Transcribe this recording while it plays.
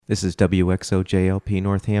This is WXOJLP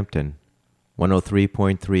Northampton,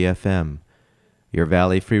 103.3 FM, your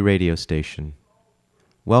Valley Free radio station.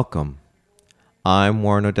 Welcome. I'm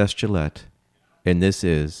Warren Odess-Gillette, and this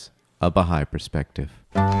is A Baha'i Perspective.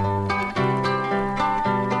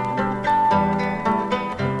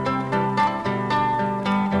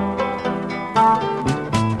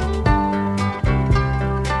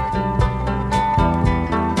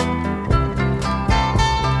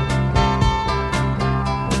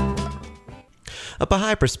 A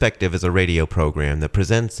Baha'i Perspective is a radio program that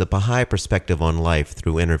presents a Baha'i perspective on life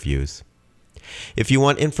through interviews. If you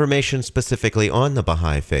want information specifically on the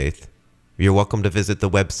Baha'i faith, you're welcome to visit the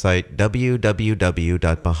website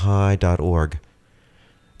www.baha'i.org.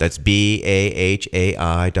 That's BAHAI.org.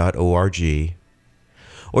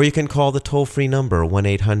 Or you can call the toll-free number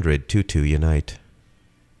 1-800-22-UNITE.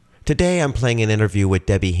 Today I'm playing an interview with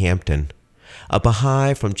Debbie Hampton, a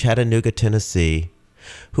Baha'i from Chattanooga, Tennessee,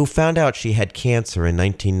 who found out she had cancer in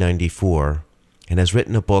 1994 and has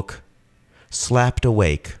written a book, Slapped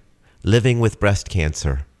Awake, Living with Breast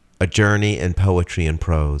Cancer, A Journey in Poetry and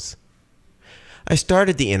Prose. I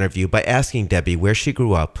started the interview by asking Debbie where she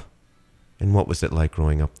grew up and what was it like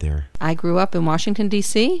growing up there. I grew up in Washington,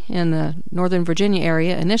 D.C., in the Northern Virginia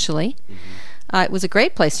area initially. It was a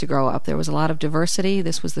great place to grow up. There was a lot of diversity.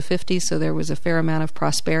 This was the 50s, so there was a fair amount of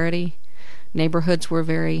prosperity. Neighborhoods were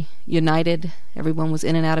very united. Everyone was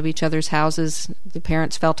in and out of each other's houses. The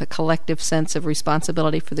parents felt a collective sense of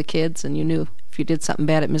responsibility for the kids, and you knew if you did something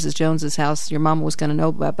bad at Mrs. Jones's house, your mom was going to know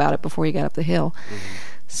about it before you got up the hill.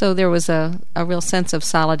 So there was a real sense of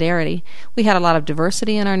solidarity. We had a lot of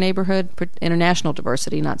diversity in our neighborhood, international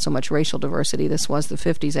diversity, not so much racial diversity. This was the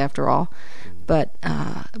 50s after all. But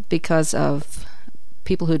because of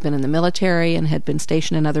people who'd been in the military and had been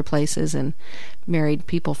stationed in other places and married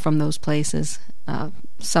people from those places.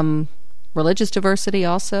 Some religious diversity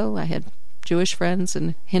also. I had Jewish friends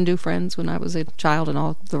and Hindu friends when I was a child and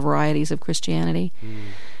all the varieties of Christianity.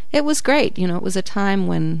 It was great. You know, it was a time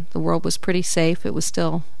when the world was pretty safe. It was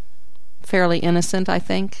still fairly innocent, I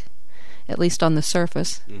think, at least on the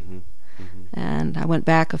surface. And I went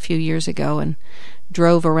back a few years ago and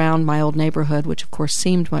drove around my old neighborhood, which of course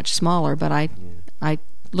seemed much smaller, but I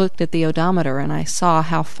looked at the odometer and I saw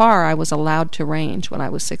how far I was allowed to range when I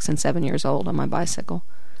was 6 and 7 years old on my bicycle.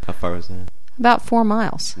 How far was that? About 4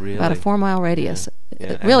 miles. Really? About a 4-mile radius.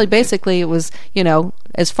 Yeah. Really, basically, it was, you know,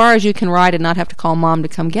 as far as you can ride and not have to call Mom to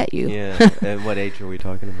come get you. Yeah. And what age are we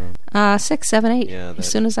talking about? 6, 7, 8. Yeah, as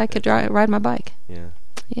soon as I could ride my bike. Yeah.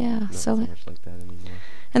 Yeah. Not so much like that anymore.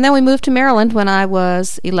 And then we moved to Maryland when I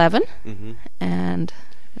was 11, and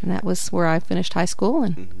that was where I finished high school.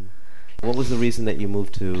 And what was the reason that you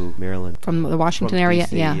moved to Maryland? From the Washington area,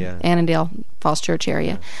 DC, yeah, Annandale, Falls Church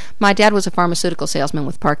area. Yeah. My dad was a pharmaceutical salesman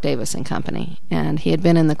with Park Davis and Company, and he had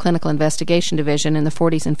been in the clinical investigation division in the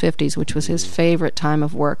 40s and 50s, which was his favorite time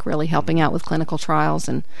of work, really helping out with clinical trials,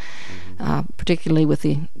 and particularly with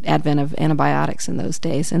the advent of antibiotics in those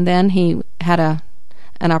days. And then he had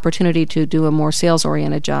an opportunity to do a more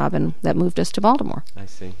sales-oriented job, and that moved us to Baltimore. I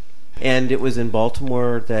see. And it was in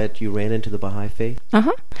Baltimore that you ran into the Baha'i faith?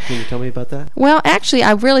 Uh-huh. Can you tell me about that? Well, actually,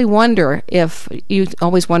 I really wonder if you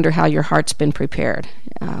always wonder how your heart's been prepared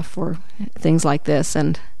for things like this.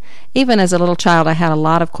 And even as a little child, I had a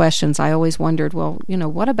lot of questions. I always wondered, well, you know,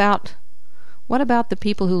 what about the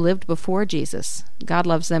people who lived before Jesus? God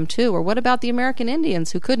loves them too. Or what about the American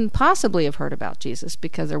Indians who couldn't possibly have heard about Jesus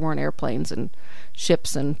because there weren't airplanes and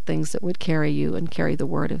ships and things that would carry you and carry the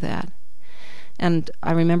word of that? And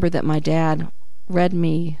I remember that my dad read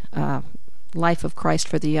me Life of Christ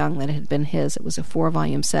for the Young that had been his. It was a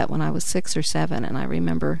 4-volume set when I was 6 or 7, and I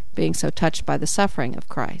remember being so touched by the suffering of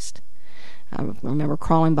Christ. I remember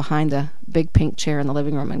crawling behind the big pink chair in the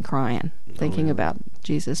living room and crying, thinking about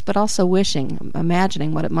Jesus, but also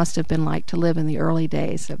imagining what it must have been like to live in the early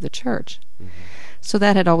days of the church. So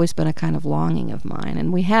that had always been a kind of longing of mine.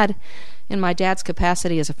 And we had, in my dad's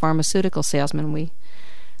capacity as a pharmaceutical salesman, we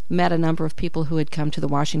met a number of people who had come to the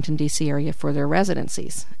Washington, D.C. area for their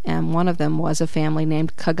residencies, and one of them was a family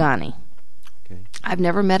named Kagani. Okay. I've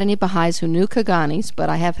never met any Baha'is who knew Kaganis, but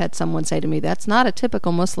I have had someone say to me, that's not a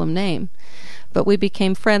typical Muslim name. But we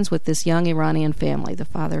became friends with this young Iranian family. The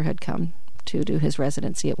father had come to do his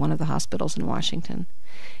residency at one of the hospitals in Washington,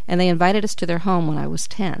 and they invited us to their home when I was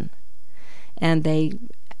 10. And I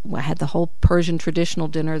had the whole Persian traditional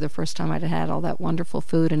dinner the first time I'd had all that wonderful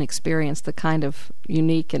food and experienced the kind of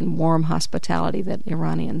unique and warm hospitality that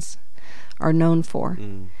Iranians are known for.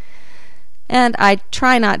 And I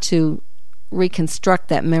try not to reconstruct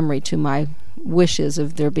that memory to my wishes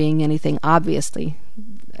of there being anything obviously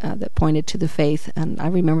that pointed to the faith. And I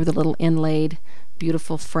remember the little inlaid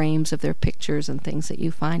beautiful frames of their pictures and things that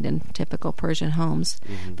you find in typical Persian homes.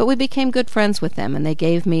 But we became good friends with them, and they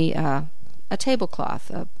gave me a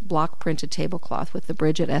tablecloth, a block-printed tablecloth with the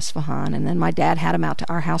bridge at Esfahan, and then my dad had them out to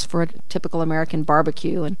our house for a typical American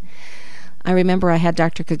barbecue, and I remember I had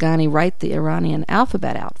Dr. Kagani write the Iranian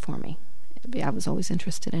alphabet out for me. I was always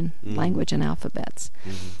interested in language and alphabets.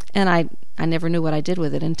 And I never knew what I did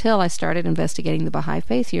with it until I started investigating the Baha'i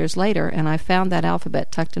Faith years later, and I found that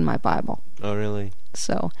alphabet tucked in my Bible. Oh, really?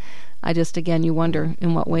 So I just, again, you wonder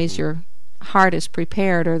in what ways your heart is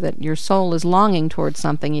prepared, or that your soul is longing towards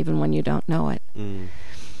something even when you don't know it.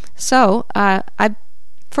 So I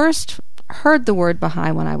first heard the word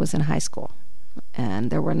Baha'i when I was in high school. And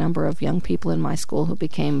there were a number of young people in my school who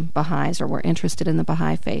became Baha'is or were interested in the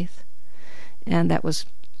Baha'i Faith. And that was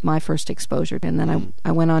my first exposure. And then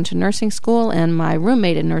I went on to nursing school, and my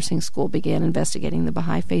roommate in nursing school began investigating the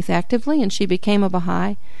Baha'i Faith actively, and she became a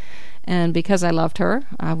Baha'i. And because I loved her,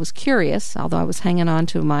 I was curious, although I was hanging on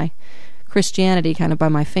to my Christianity kind of by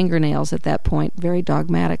my fingernails at that point, very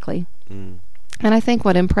dogmatically. And I think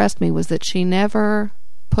what impressed me was that she never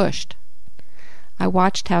pushed. I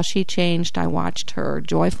watched how she changed. I watched her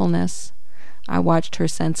joyfulness. I watched her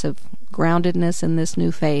sense of groundedness in this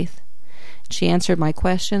new faith. She answered my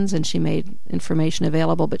questions, and she made information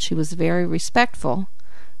available, but she was very respectful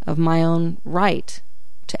of my own right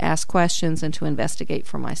to ask questions and to investigate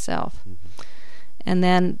for myself. And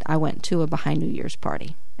then I went to a Baha'i New Year's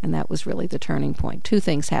party, and that was really the turning point. Two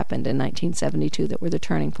things happened in 1972 that were the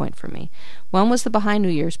turning point for me. One was the Baha'i New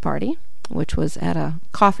Year's party, which was at a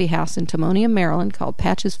coffee house in Timonium, Maryland, called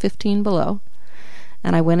Patches 15 Below.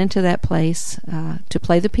 And I went into that place to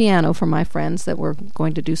play the piano for my friends that were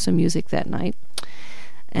going to do some music that night.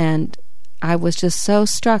 And I was just so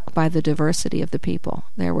struck by the diversity of the people.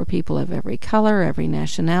 There were people of every color, every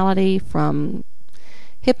nationality, from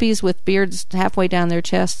hippies with beards halfway down their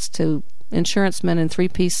chests to insurance men in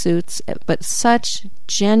three-piece suits, but such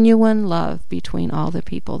genuine love between all the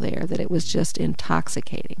people there that it was just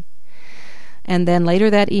intoxicating. And then later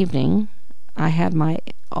that evening, I had my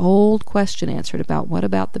old question answered about what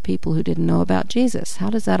about the people who didn't know about Jesus? How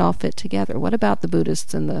does that all fit together? What about the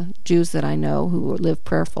Buddhists and the Jews that I know who live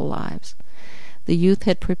prayerful lives? The youth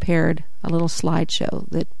had prepared a little slideshow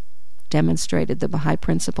that demonstrated the Baha'i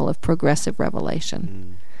principle of progressive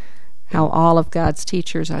revelation, how all of God's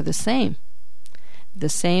teachers are the same. The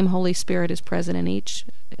same Holy Spirit is present in each,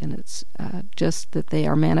 and it's just that they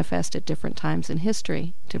are manifest at different times in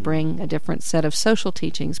history to bring a different set of social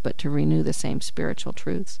teachings, but to renew the same spiritual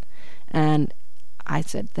truths. And I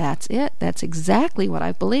said, that's it. That's exactly what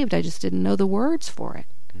I believed. I just didn't know the words for it.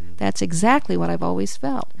 That's exactly what I've always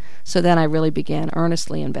felt. So then I really began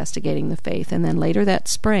earnestly investigating the faith. And then later that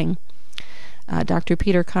spring, Dr.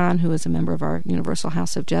 Peter Kahn, who is a member of our Universal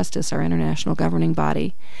House of Justice, our international governing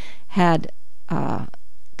body, had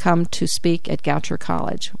come to speak at Goucher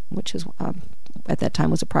College, which is at that time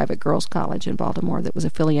was a private girls' college in Baltimore that was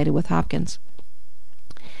affiliated with Hopkins.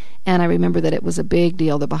 And I remember that it was a big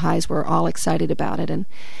deal. The Baha'is were all excited about it. And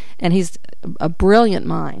he's a brilliant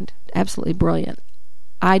mind, absolutely brilliant.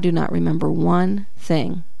 I do not remember one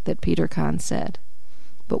thing that Peter Kahn said.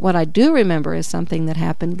 But what I do remember is something that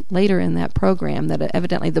happened later in that program, that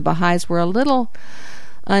evidently the Baha'is were a little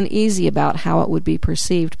uneasy about how it would be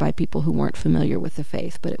perceived by people who weren't familiar with the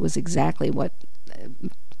faith, but it was exactly what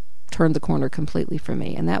turned the corner completely for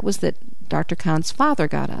me. And that was that Dr. Khan's father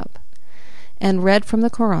got up and read from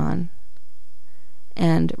the Quran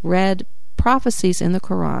and read prophecies in the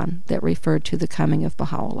Quran that referred to the coming of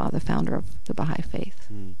Baha'u'llah, the founder of the Baha'i faith.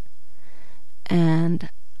 And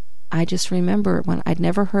I just remember when I'd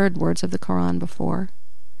never heard words of the Quran before,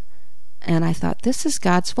 and I thought, this is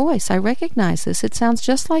God's voice. I recognize this. It sounds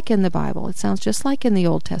just like in the Bible. It sounds just like in the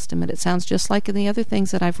Old Testament. It sounds just like in the other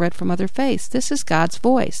things that I've read from other faiths. This is God's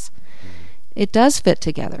voice. It does fit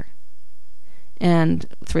together. And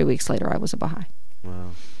 3 weeks later, I was a Baha'i.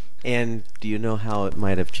 Wow. And do you know how it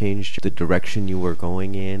might have changed the direction you were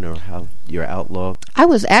going in, or how your outlook? I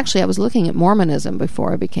was looking at Mormonism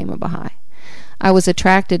before I became a Baha'i. I was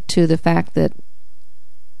attracted to the fact that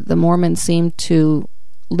the Mormons seemed to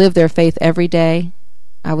live their faith every day.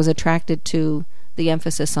 I was attracted to the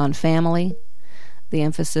emphasis on family, the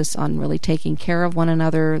emphasis on really taking care of one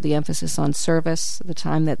another, the emphasis on service, the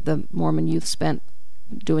time that the Mormon youth spent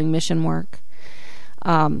doing mission work.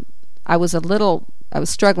 I was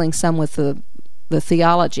struggling some with the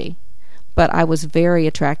theology, but I was very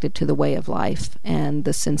attracted to the way of life and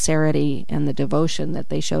the sincerity and the devotion that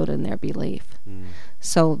they showed in their belief.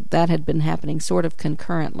 So that had been happening sort of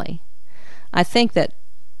concurrently. I think that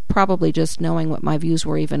probably just knowing what my views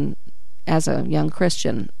were even as a young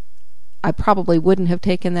Christian, I probably wouldn't have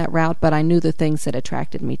taken that route, but I knew the things that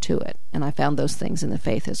attracted me to it, and I found those things in the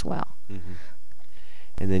faith as well. Mm-hmm.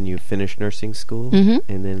 And then you finished nursing school?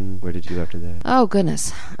 Mm-hmm. And then where did you go after that? Oh,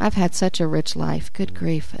 goodness. I've had such a rich life. Good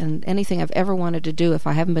grief. And anything I've ever wanted to do, if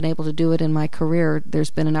I haven't been able to do it in my career,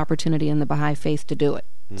 there's been an opportunity in the Baha'i faith to do it.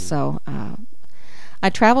 Mm-hmm. So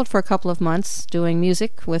I traveled for a couple of months doing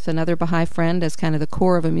music with another Baha'i friend as kind of the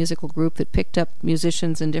core of a musical group that picked up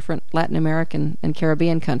musicians in different Latin American and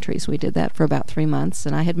Caribbean countries. We did that for about 3 months.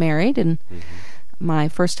 And I had married, and my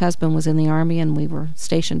first husband was in the Army, and we were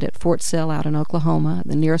stationed at Fort Sill out in Oklahoma.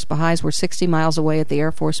 The nearest Baha'is were 60 miles away at the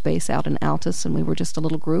Air Force Base out in Altus, and we were just a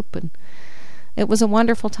little group. And it was a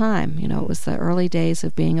wonderful time. You know, it was the early days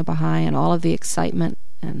of being a Baha'i and all of the excitement.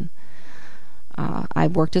 And I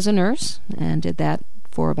worked as a nurse and did that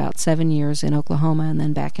for about 7 years in Oklahoma and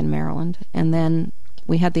then back in Maryland. And then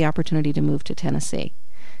we had the opportunity to move to Tennessee.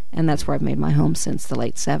 And that's where I've made my home since the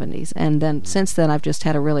late 70s. And then since then, I've just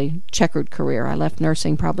had a really checkered career. I left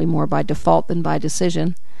nursing probably more by default than by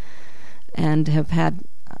decision, and have had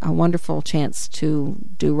a wonderful chance to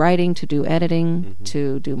do writing, to do editing,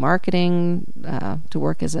 to do marketing, to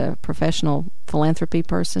work as a professional philanthropy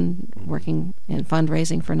person, working in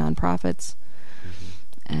fundraising for nonprofits,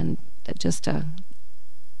 and just a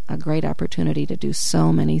great opportunity to do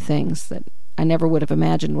so many things that I never would have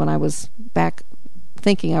imagined when I was back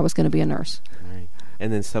thinking I was going to be a nurse. Right.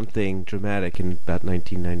 And then something dramatic in about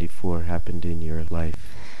 1994 happened in your life.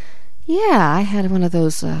 Yeah, I had one of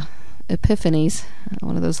those epiphanies,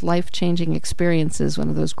 one of those life-changing experiences, one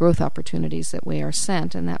of those growth opportunities that we are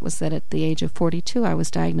sent, and that was that at the age of 42 I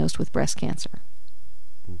was diagnosed with breast cancer.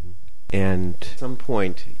 Mm-hmm. And at some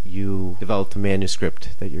point you developed a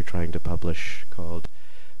manuscript that you're trying to publish called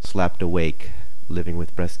Slapped Awake, Living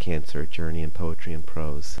with Breast Cancer, Journey in Poetry and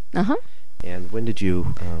Prose. Uh-huh. And when did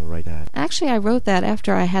you write that? Actually, I wrote that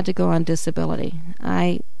after I had to go on disability.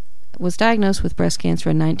 I was diagnosed with breast cancer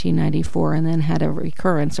in 1994 and then had a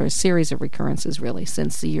recurrence, or a series of recurrences really,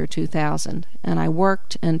 since the year 2000. And I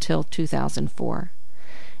worked until 2004.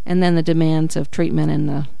 And then the demands of treatment and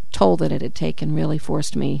the toll that it had taken really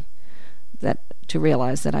forced me to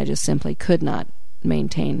realize that I just simply could not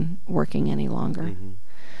maintain working any longer. Mm-hmm.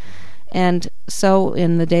 And so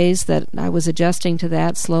in the days that I was adjusting to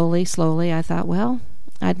that slowly, I thought, well,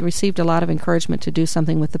 I'd received a lot of encouragement to do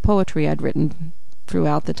something with the poetry I'd written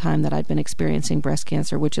throughout the time that I'd been experiencing breast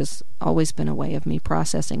cancer, which has always been a way of me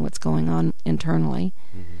processing what's going on internally.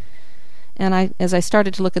 Mm-hmm. And as I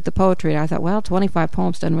started to look at the poetry, I thought, well, 25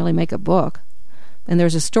 poems doesn't really make a book. And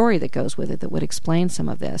there's a story that goes with it that would explain some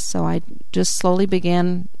of this. So I just slowly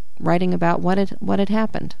began writing about what had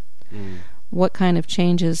happened. Mm. What kind of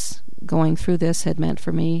changes going through this had meant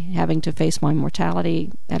for me, having to face my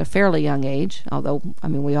mortality at a fairly young age, although, I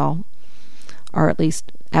mean, we all are at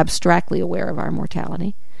least abstractly aware of our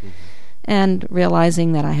mortality, and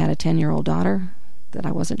realizing that I had a 10-year-old daughter that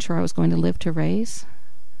I wasn't sure I was going to live to raise,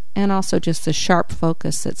 and also just the sharp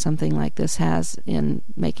focus that something like this has in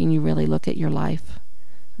making you really look at your life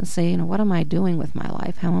and say, what am I doing with my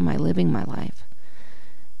life? How am I living my life?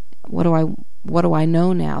 What do I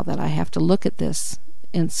know now that I have to look at this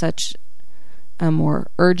in such a more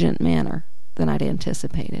urgent manner than I'd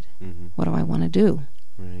anticipated? Mm-hmm. What do I want to do?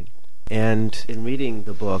 Right. And in reading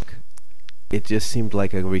the book, it just seemed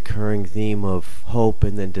like a recurring theme of hope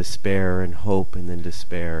and then despair and hope and then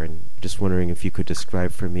despair. And just wondering if you could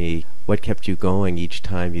describe for me what kept you going each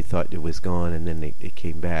time you thought it was gone, and then it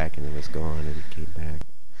came back, and it was gone, and it came back.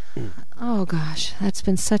 Oh, gosh, that's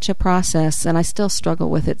been such a process, and I still struggle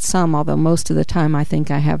with it some, although most of the time I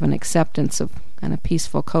think I have an acceptance of kind of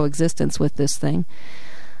peaceful coexistence with this thing.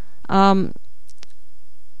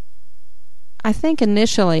 I think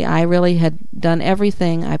initially I really had done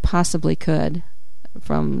everything I possibly could,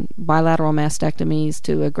 from bilateral mastectomies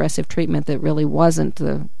to aggressive treatment that really wasn't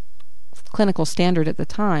the clinical standard at the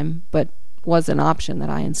time, but was an option that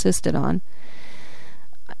I insisted on.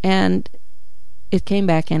 And it came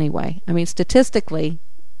back anyway. I mean, statistically,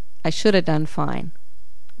 I should have done fine.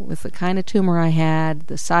 With the kind of tumor I had,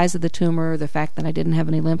 the size of the tumor, the fact that I didn't have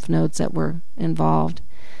any lymph nodes that were involved.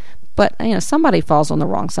 But, somebody falls on the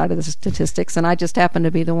wrong side of the statistics, and I just happened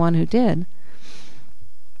to be the one who did.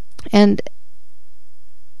 And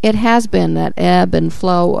it has been that ebb and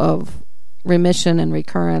flow of remission and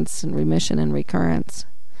recurrence and remission and recurrence.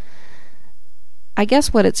 I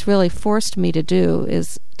guess what it's really forced me to do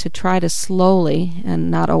is to try to slowly, and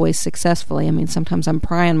not always successfully, I mean, sometimes I'm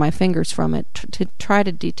prying my fingers from it, to try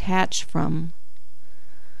to detach from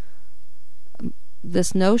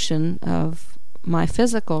this notion of my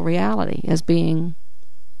physical reality as being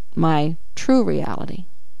my true reality.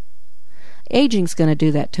 aging's going to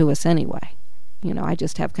do that to us anyway. I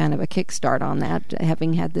just have kind of a kickstart on that,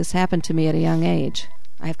 having had this happen to me at a young age.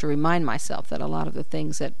 I have to remind myself that a lot of the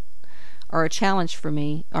things that are a challenge for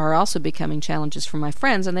me are also becoming challenges for my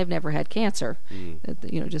friends, and they've never had cancer,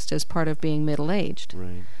 just as part of being middle-aged.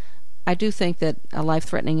 Right. I do think that a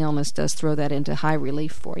life-threatening illness does throw that into high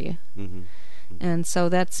relief for you. Mm-hmm. And so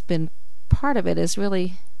that's been part of it, is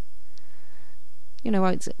really,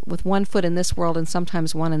 with one foot in this world and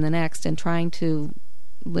sometimes one in the next, and trying to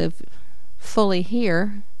live fully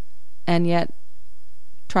here and yet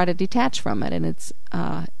try to detach from it. And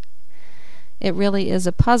it really is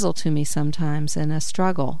a puzzle to me sometimes and a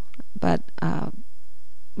struggle. But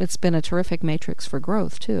it's been a terrific matrix for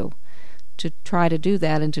growth, too, to try to do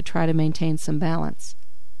that and to try to maintain some balance.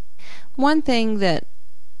 One thing that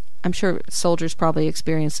I'm sure soldiers probably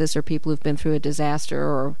experience this, or people who've been through a disaster,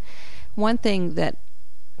 or one thing that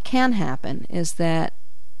can happen is that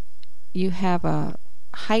you have a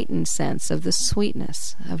heightened sense of the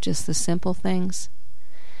sweetness of just the simple things.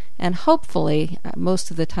 And hopefully,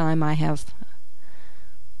 most of the time, I have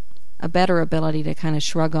a better ability to kind of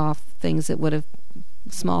shrug off things that would have,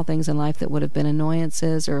 small things in life that would have been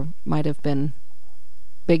annoyances or might have been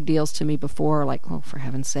big deals to me before, like, oh, for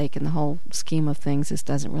heaven's sake, in the whole scheme of things, this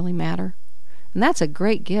doesn't really matter. And that's a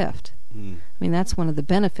great gift. I mean, that's one of the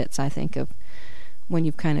benefits, I think, of when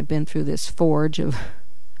you've kind of been through this forge of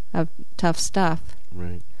tough stuff.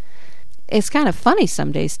 Right. It's kind of funny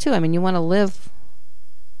some days, too. I mean, you want to live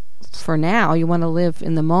for now. You want to live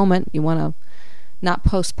in the moment. You want to not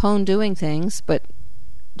postpone doing things. But,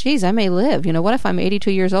 geez, I may live. What if I'm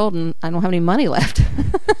 82 years old and I don't have any money left?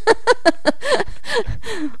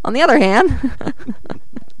 On the other hand,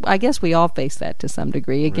 I guess we all face that to some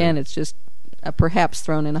degree. Again, It's just perhaps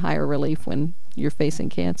thrown in a higher relief when you're facing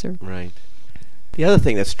cancer. Right. The other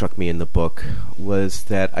thing that struck me in the book was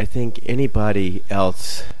that I think anybody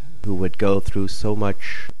else who would go through so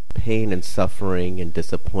much pain and suffering and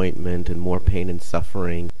disappointment and more pain and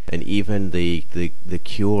suffering, and even the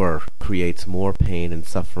cure creates more pain and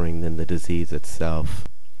suffering than the disease itself.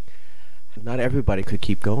 Not everybody could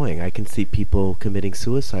keep going. I can see people committing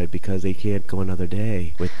suicide because they can't go another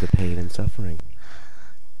day with the pain and suffering.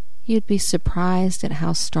 You'd be surprised at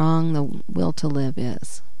how strong the will to live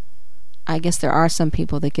is. I guess there are some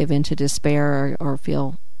people that give in to despair or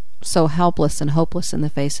feel so helpless and hopeless in the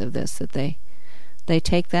face of this that they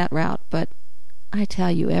take that route. But I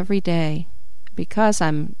tell you, every day, because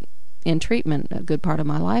I'm in treatment a good part of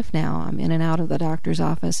my life now, I'm in and out of the doctor's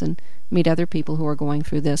office and meet other people who are going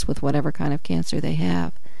through this with whatever kind of cancer they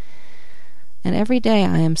have. And every day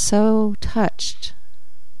I am so touched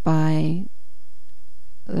by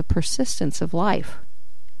the persistence of life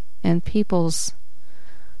and people's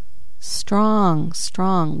strong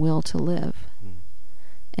will to live.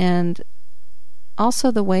 And also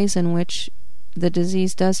the ways in which the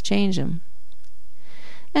disease does change them.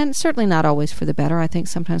 And certainly not always for the better. I think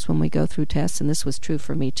sometimes when we go through tests, and this was true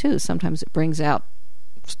for me too, sometimes it brings out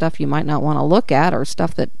stuff you might not want to look at, or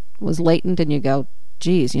stuff that was latent and you go,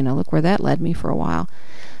 geez, look where that led me for a while.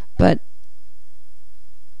 But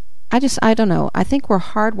I don't know. I think we're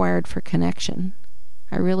hardwired for connection.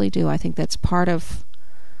 I really do. I think that's part of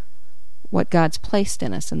what God's placed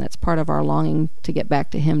in us, and that's part of our longing to get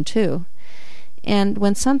back to Him too. And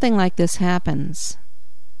when something like this happens,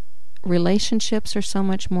 relationships are so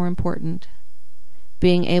much more important.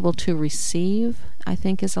 Being able to receive, I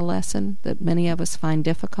think, is a lesson that many of us find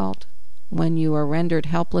difficult when you are rendered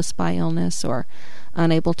helpless by illness or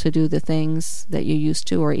unable to do the things that you used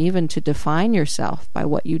to, or even to define yourself by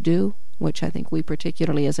what you do, which I think we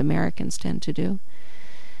particularly as Americans tend to do.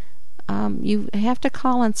 You have to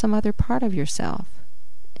call on some other part of yourself.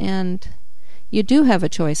 And you do have a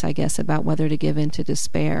choice, I guess, about whether to give in to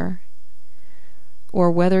despair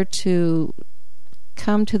or whether to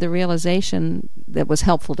come to the realization that was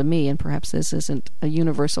helpful to me, and perhaps this isn't a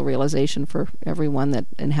universal realization for everyone that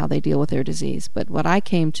and how they deal with their disease, but what I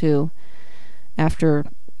came to after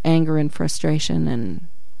anger and frustration and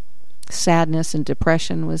sadness and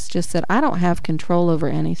depression was just that I don't have control over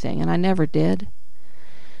anything, and I never did,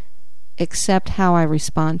 except how I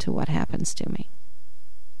respond to what happens to me.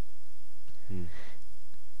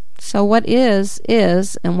 So what is,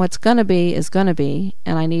 and what's going to be is going to be,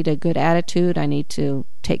 and I need a good attitude. I need to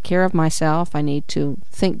take care of myself. I need to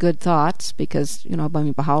think good thoughts because,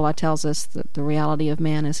 Baha'u'llah tells us that the reality of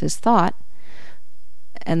man is his thought,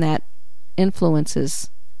 and that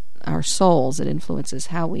influences our souls. It influences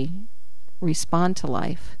how we respond to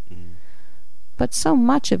life. But so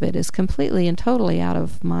much of it is completely and totally out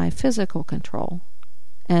of my physical control.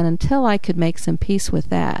 And until I could make some peace with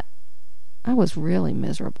that, I was really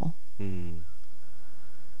miserable.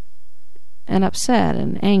 and upset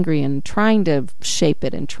and angry and trying to shape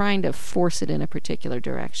it and trying to force it in a particular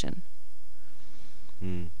direction.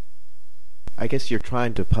 I guess you're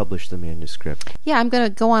trying to publish the manuscript. Yeah, I'm going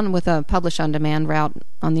to go on with a publish-on-demand route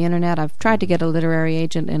on the internet. I've tried to get a literary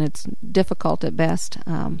agent, and it's difficult at best.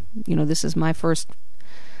 This is my first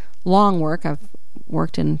long work. I've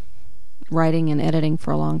worked in writing and editing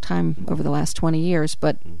for a long time over the last 20 years,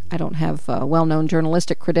 but I don't have well-known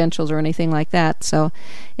journalistic credentials or anything like that, so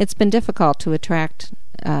it's been difficult to attract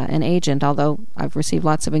an agent, although I've received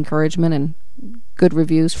lots of encouragement and good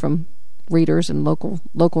reviews from readers and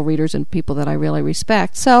local readers and people that I really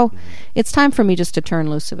respect. So it's time for me just to turn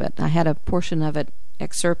loose of it. I had a portion of it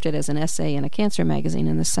excerpted as an essay in a cancer magazine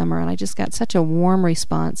in the summer, and I just got such a warm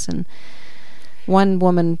response. And one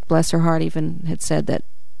woman, bless her heart, even had said that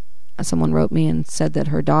someone wrote me and said that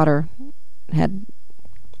her daughter had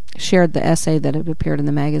shared the essay that had appeared in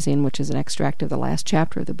the magazine, which is an extract of the last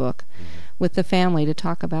chapter of the book, with the family to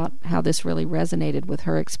talk about how this really resonated with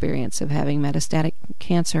her experience of having metastatic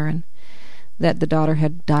cancer, and that the daughter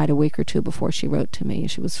had died a week or two before she wrote to me.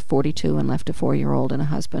 She was 42 and left a 4-year-old and a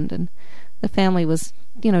husband, and the family was,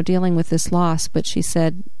 dealing with this loss, but she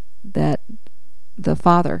said that the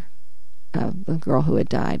father of the girl who had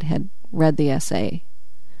died had read the essay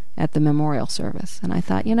at the memorial service. And I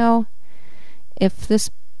thought, if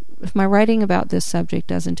my writing about this subject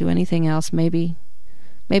doesn't do anything else, maybe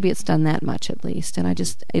it's done that much at least. And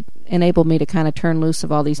it enabled me to kind of turn loose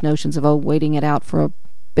of all these notions of waiting it out for a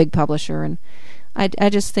big publisher, and I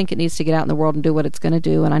just think it needs to get out in the world and do what it's going to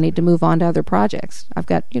do, and I need to move on to other projects. I've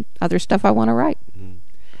got other stuff I want to write.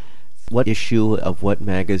 What issue of what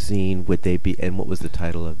magazine would they be, and what was the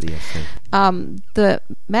title of the essay? The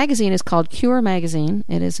magazine is called Cure Magazine.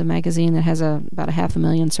 It is a magazine that has about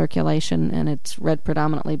 500,000 circulation, and it's read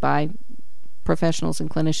predominantly by professionals and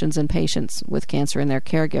clinicians and patients with cancer and their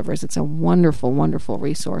caregivers. It's a wonderful, wonderful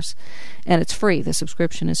resource, and it's free. The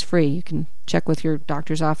subscription is free. You can check with your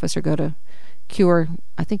doctor's office or go to Cure,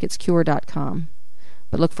 I think it's cure.com,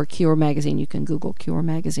 but look for Cure Magazine. You can Google Cure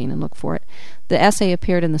Magazine and look for it. The essay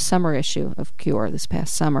appeared in the summer issue of Cure this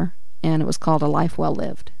past summer, and it was called A Life Well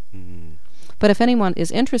Lived. But if anyone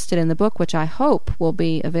is interested in the book, which I hope will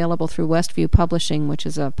be available through Westview Publishing, which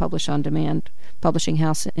is a publish-on-demand publishing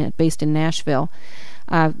house based in Nashville,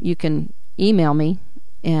 you can email me,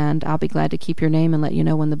 and I'll be glad to keep your name and let you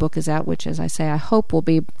know when the book is out, which, as I say, I hope will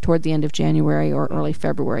be toward the end of January or early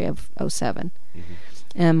February of 2007.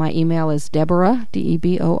 And my email is Deborah,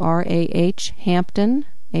 Deborah, Hampton,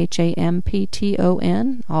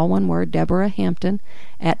 Hampton, all one word, Deborah Hampton,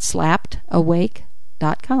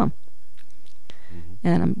 @slappedawake.com.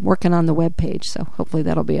 And I'm working on the web page, so hopefully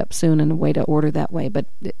that'll be up soon and a way to order that way. But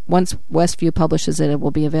once Westview publishes it, it will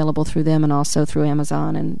be available through them and also through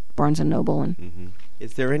Amazon and Barnes & Noble. And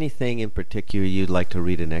Is there anything in particular you'd like to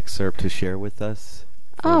read an excerpt to share with us?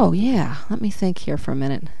 Oh, yeah. Let me think here for a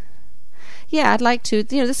minute. Yeah, I'd like to.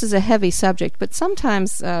 This is a heavy subject, but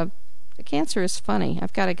sometimes cancer is funny.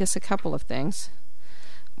 I've got, I guess, a couple of things.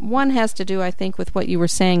 One has to do, I think, with what you were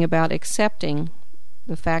saying about accepting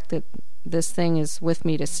the fact that this thing is with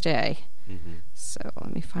me to stay. So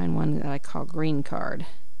let me find one that I call Green Card.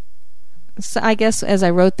 So I guess as I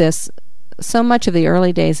wrote this, so much of the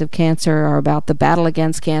early days of cancer are about the battle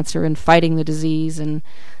against cancer and fighting the disease, and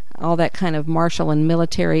all that kind of martial and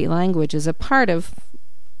military language is a part of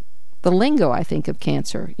the lingo, I think, of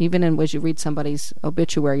cancer. Even as you read somebody's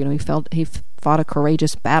obituary, he fought a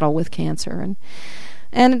courageous battle with cancer,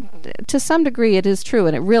 and to some degree it is true,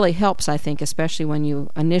 and it really helps, I think, especially when you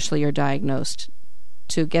initially are diagnosed,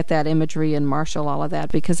 to get that imagery and marshal all of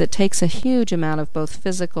that, because it takes a huge amount of both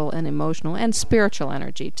physical and emotional and spiritual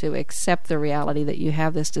energy to accept the reality that you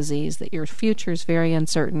have this disease, that your future is very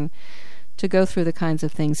uncertain, to go through the kinds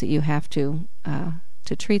of things that you have to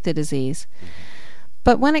treat the disease.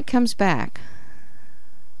 But when it comes back,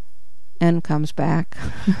 and comes back,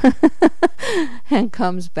 and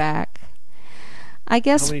comes back, I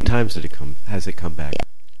guess... How many times has it come back?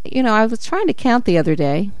 I was trying to count the other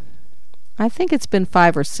day. I think it's been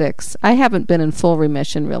 5 or 6. I haven't been in full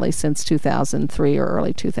remission really since 2003 or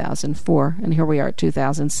early 2004, and here we are at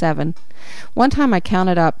 2007. One time I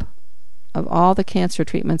counted up of all the cancer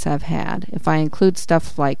treatments I've had, if I include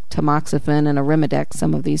stuff like tamoxifen and Arimidex,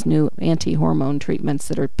 some of these new anti-hormone treatments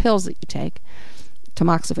that are pills that you take.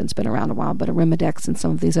 Tamoxifen's been around a while, but Arimidex and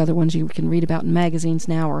some of these other ones you can read about in magazines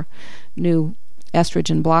now are new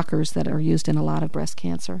estrogen blockers that are used in a lot of breast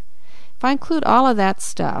cancer. If I include all of that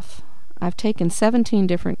stuff, I've taken 17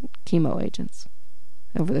 different chemo agents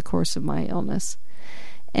over the course of my illness.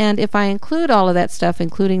 And if I include all of that stuff,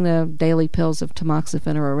 including the daily pills of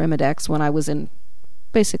tamoxifen or Arimidex when I was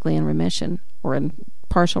basically in remission or in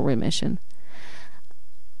partial remission,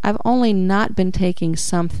 I've only not been taking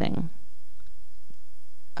something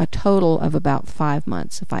a total of about 5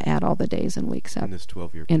 months if I add all the days and weeks up. In this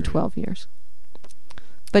 12-year period. In 12 years.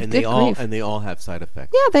 But and good grief. And they all have side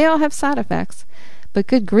effects. Yeah, they all have side effects. But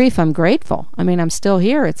good grief, I'm grateful. I mean, I'm still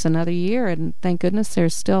here. It's another year, and thank goodness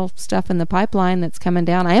there's still stuff in the pipeline that's coming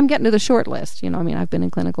down. I am getting to the short list. I've been in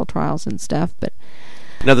clinical trials and stuff, but...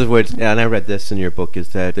 In other words, and I read this in your book, is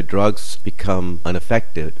that the drugs become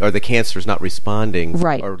ineffective, or the cancer is not responding,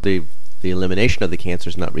 right, or the elimination of the cancer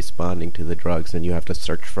is not responding to the drugs, and you have to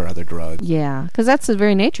search for other drugs. Yeah, because that's the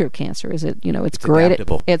very nature of cancer. Is it's great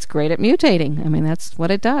adaptable. It's great at mutating. I mean, that's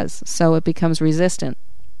what it does. So it becomes resistant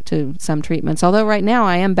to some treatments. Although right now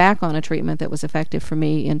I am back on a treatment that was effective for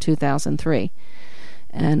me in 2003.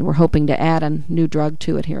 And we're hoping to add a new drug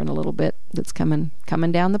to it here in a little bit that's coming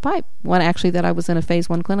down the pipe. One actually that I was in a phase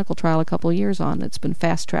 1 clinical trial a couple of years on that's been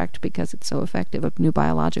fast-tracked because it's so effective, a new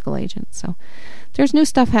biological agent. So there's new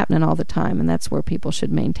stuff happening all the time, and that's where people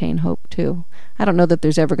should maintain hope, too. I don't know that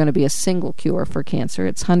there's ever going to be a single cure for cancer.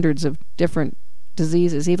 It's hundreds of different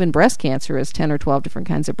diseases. Even breast cancer is 10 or 12 different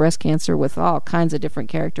kinds of breast cancer with all kinds of different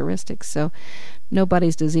characteristics. So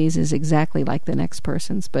nobody's disease is exactly like the next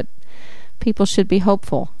person's, but people should be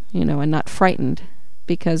hopeful, and not frightened,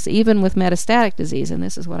 because even with metastatic disease, and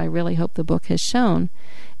this is what I really hope the book has shown,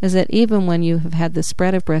 is that even when you have had the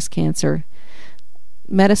spread of breast cancer,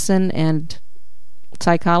 medicine and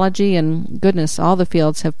psychology and goodness, all the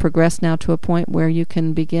fields have progressed now to a point where you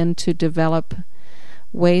can begin to develop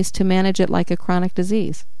ways to manage it like a chronic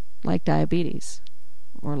disease, like diabetes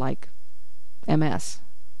or like MS.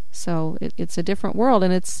 So it's a different world,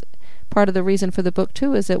 and it's part of the reason for the book,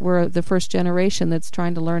 too, is that we're the first generation that's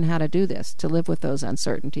trying to learn how to do this, to live with those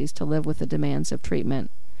uncertainties, to live with the demands of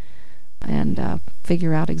treatment, and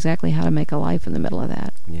figure out exactly how to make a life in the middle of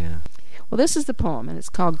that. Yeah. Well, this is the poem, and it's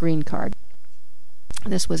called Green Card.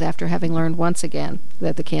 This was after having learned once again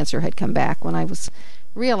that the cancer had come back, when I was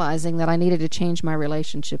realizing that I needed to change my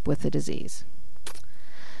relationship with the disease.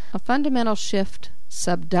 A fundamental shift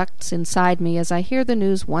subducts inside me as I hear the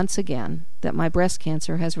news once again that my breast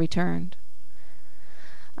cancer has returned.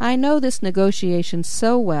 I know this negotiation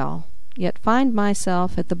so well, yet find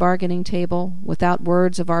myself at the bargaining table without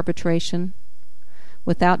words of arbitration,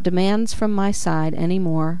 without demands from my side any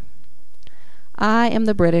more. I am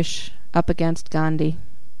the British up against Gandhi.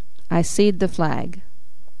 I cede the flag.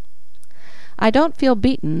 I don't feel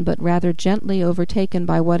beaten, but rather gently overtaken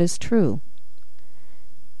by what is true.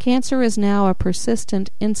 Cancer is now a persistent,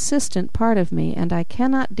 insistent part of me, and I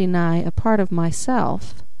cannot deny a part of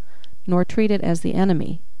myself, nor treat it as the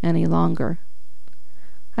enemy any longer.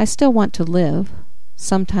 I still want to live,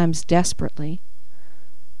 sometimes desperately,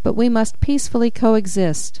 but we must peacefully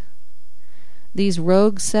coexist. These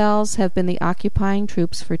rogue cells have been the occupying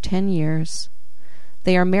troops for 10 years.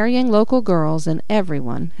 They are marrying local girls, and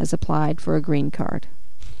everyone has applied for a green card.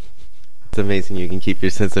 It's amazing you can keep your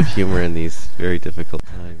sense of humor in these very difficult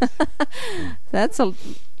times. That's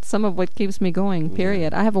some of what keeps me going,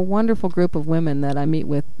 period. Yeah. I have a wonderful group of women that I meet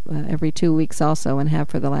with every 2 weeks also, and have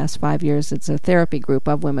for the last 5 years. It's a therapy group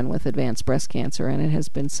of women with advanced breast cancer, and it has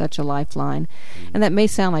been such a lifeline. And that may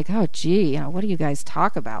sound like, oh, gee, what do you guys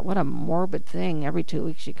talk about? What a morbid thing. Every 2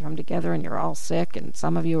 weeks you come together and you're all sick, and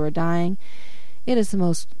some of you are dying. It is the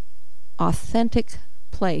most authentic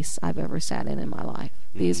place I've ever sat in my life.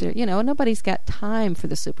 These are, nobody's got time for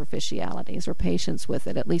the superficialities or patience with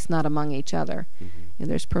it, at least not among each other.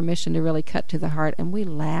 There's permission to really cut to the heart, and we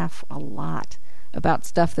laugh a lot about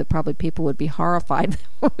stuff that probably people would be horrified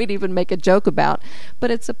we'd even make a joke about.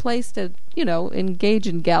 But it's a place to, engage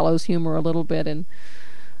in gallows humor a little bit, and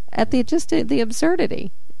at the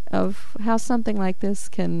absurdity of how something like this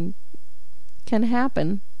can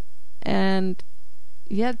happen, and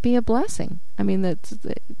yet be a blessing. I mean, that's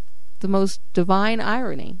the most divine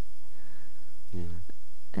irony. Yeah.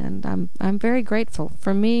 And I'm very grateful.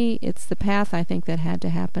 For me, it's the path I think that had to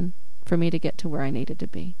happen for me to get to where I needed to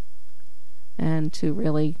be, and to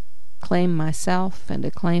really claim myself and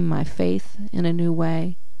to claim my faith in a new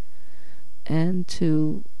way, and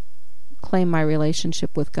to claim my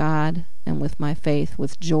relationship with God and with my faith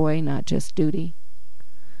with joy, not just duty,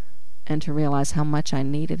 and to realize how much I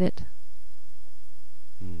needed it.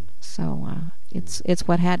 So it's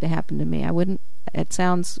what had to happen to me. I wouldn't. It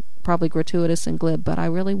sounds probably gratuitous and glib, but I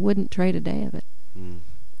really wouldn't trade a day of it.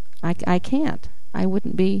 I can't. I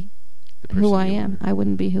wouldn't be who I am. I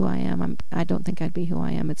wouldn't be who I am. I don't think I'd be who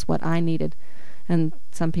I am. It's what I needed, and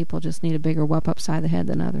some people just need a bigger whoop upside the head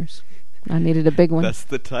than others. I needed a big one. That's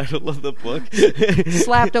the title of the book.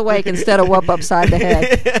 Slapped awake instead of whoop upside the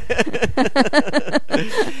head.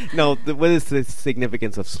 No, what is the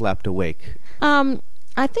significance of slapped awake?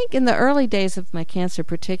 I think in the early days of my cancer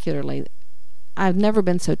particularly, I've never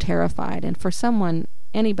been so terrified. And for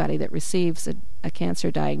anybody that receives a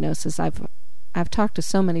cancer diagnosis, I've talked to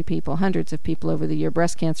so many people, hundreds of people over the year,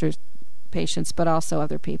 breast cancer patients, but also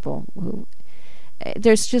other people who,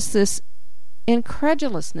 there's just this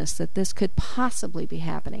incredulousness that this could possibly be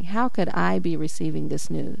happening. How could I be receiving this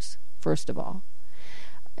news, first of all?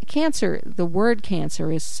 Cancer, the word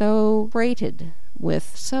cancer is so freighted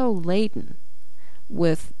with, so laden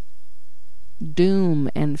with doom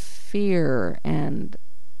and fear and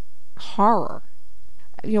horror.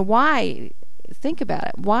 Why, think about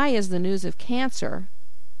it, why is the news of cancer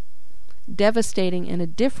devastating in a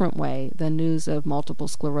different way than news of multiple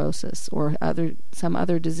sclerosis or some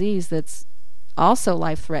other disease that's also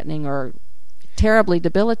life-threatening or terribly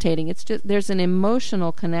debilitating? It's just, there's an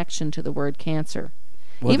emotional connection to the word cancer.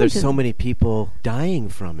 Well, there's so many people dying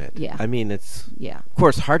from it. Yeah. I mean, of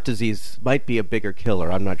course, heart disease might be a bigger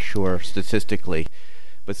killer. I'm not sure statistically,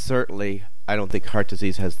 but certainly I don't think heart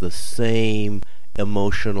disease has the same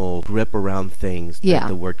emotional grip around things that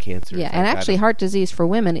the word cancer. Yeah, and actually heart disease for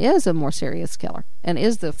women is a more serious killer and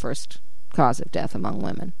is the first cause of death among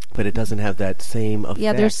women. But it doesn't have that same effect.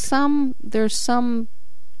 Yeah, there's some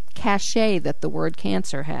cachet that the word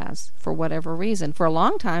cancer has for whatever reason. For a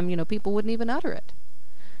long time, people wouldn't even utter it.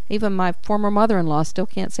 Even my former mother-in-law still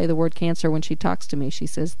can't say the word cancer when she talks to me. She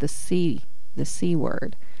says the C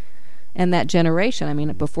word. And that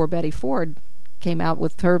generation, before Betty Ford came out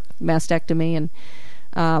with her mastectomy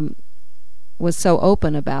and was so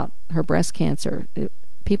open about her breast cancer,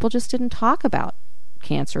 people just didn't talk about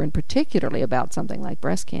cancer, and particularly about something like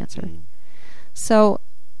breast cancer. So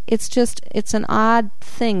it's an odd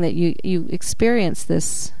thing that you experience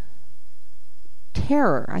this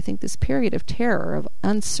terror, I think this period of terror, of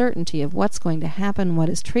uncertainty of what's going to happen, what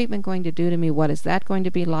is treatment going to do to me, what is that going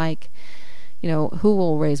to be like, who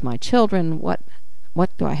will raise my children, what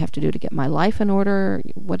do I have to do to get my life in order,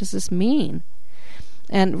 what does this mean?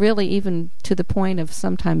 And really even to the point of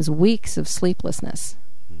sometimes weeks of sleeplessness.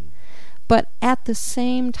 But at the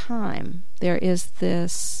same time, there is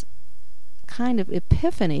this kind of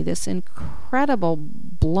epiphany, this incredible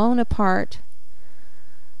blown apart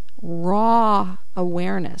raw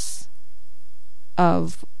awareness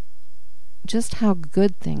of just how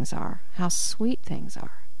good things are, how sweet things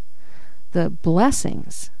are, the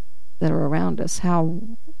blessings that are around us, how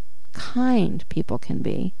kind people can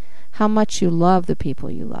be, how much you love the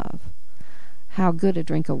people you love, how good a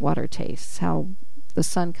drink of water tastes, how the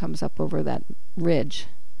sun comes up over that ridge,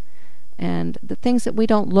 and the things that we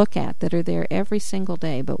don't look at that are there every single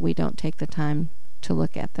day, but we don't take the time to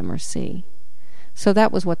look at them or see. So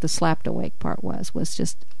that was what the slapped awake part was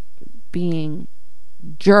just being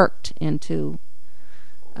jerked into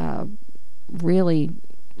really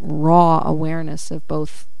raw awareness of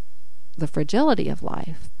both the fragility of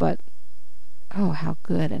life, but how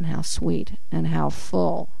good and how sweet and how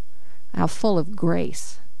full of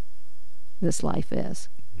grace this life is.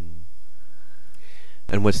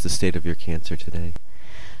 And what's the state of your cancer today?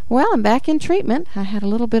 Well, I'm back in treatment. I had a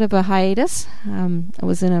little bit of a hiatus. I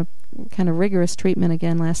was in a kind of rigorous treatment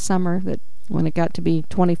again last summer, that when it got to be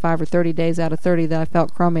 25 or 30 days out of 30 that I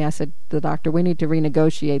felt crummy, I said to the doctor, we need to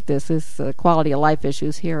renegotiate this. This quality of life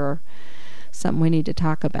issues here are something we need to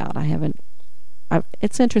talk about.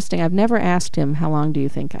 It's interesting. I've never asked him, how long do you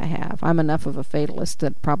think I have? I'm enough of a fatalist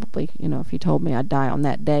that probably, if he told me I'd die on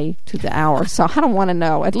that day to the hour. So I don't want to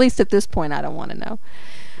know. At least at this point, I don't want to know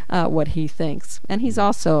what he thinks. And he's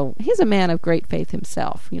a man of great faith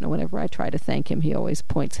himself. Whenever I try to thank him, he always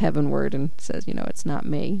points heavenward and says, it's not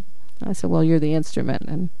me. I said, well, you're the instrument,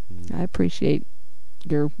 and I appreciate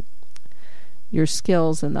your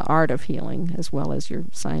skills in the art of healing as well as your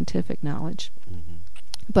scientific knowledge. Mm-hmm.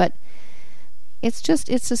 But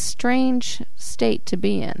it's a strange state to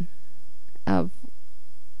be in, of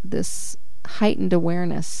this heightened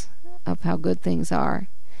awareness of how good things are,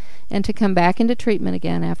 and to come back into treatment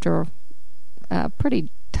again after a pretty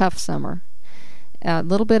tough summer. A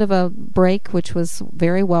little bit of a break, which was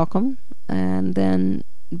very welcome, and then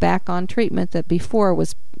back on treatment that before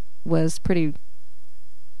was pretty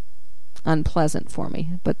unpleasant for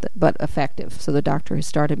me, but effective. So the doctor has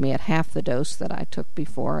started me at half the dose that I took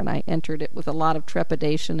before, and I entered it with a lot of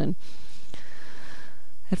trepidation. And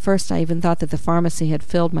at first I even thought that the pharmacy had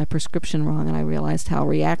filled my prescription wrong, and I realized how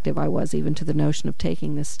reactive I was even to the notion of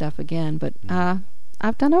taking this stuff again. But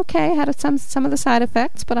I've done okay. I had some of the side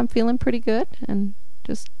effects, but I'm feeling pretty good, and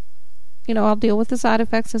just I'll deal with the side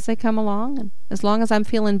effects as they come along. And as long as I'm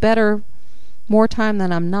feeling better more time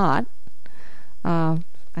than I'm not, I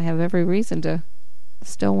have every reason to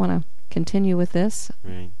still want to continue with this.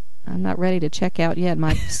 Right. I'm not ready to check out yet.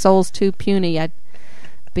 My soul's too puny. I'd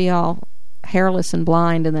be all hairless and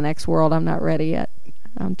blind in the next world. I'm not ready yet.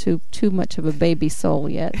 I'm too much of a baby soul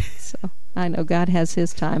yet. So I know God has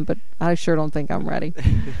his time, but I sure don't think I'm ready.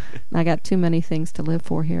 I got too many things to live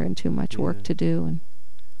for here and too much work to do, and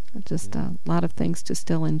just a lot of things to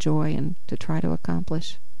still enjoy and to try to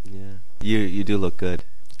accomplish. Yeah. You do look good.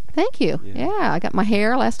 Thank you. Yeah, I got my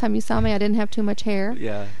hair. Last time you saw me, I didn't have too much hair.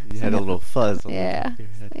 Yeah, you had a little fuzz on your head.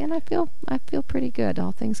 And I feel pretty good,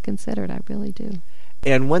 all things considered. I really do.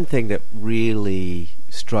 And one thing that really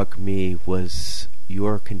struck me was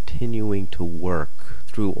your continuing to work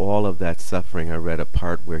through all of that suffering. I read a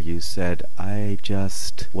part where you said, I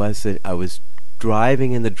was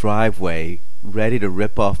driving in the driveway, ready to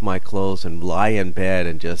rip off my clothes and lie in bed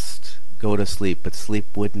and just go to sleep, but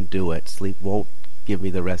sleep wouldn't do it. Sleep won't give me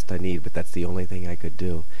the rest I need, but that's the only thing I could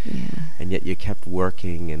do. Yeah. And yet you kept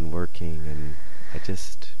working, and it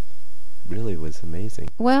just really was amazing.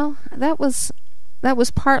 Well, that was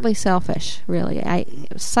partly selfish, really.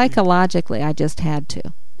 Psychologically, I just had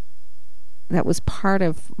to. That was part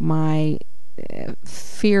of my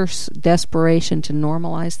fierce desperation to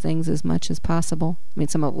normalize things as much as possible. I mean,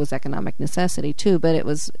 some of it was economic necessity too, but it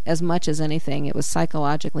was, as much as anything, it was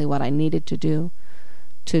psychologically what I needed to do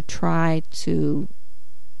to try to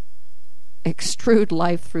extrude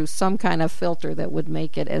life through some kind of filter that would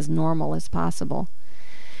make it as normal as possible.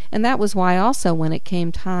 And that was why also, when it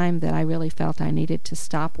came time that I really felt I needed to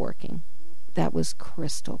stop working, that was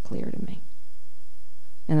crystal clear to me.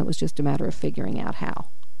 And it was just a matter of figuring out how.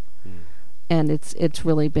 And it's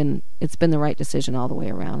been the right decision all the way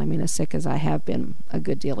around. I mean, as sick as I have been a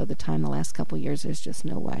good deal of the time the last couple of years, there's just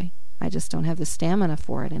no way. I just don't have the stamina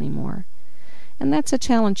for it anymore. And that's a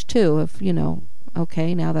challenge too, of,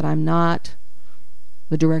 okay, now that I'm not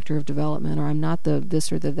the director of development, or I'm not the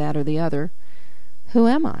this or the that or the other, who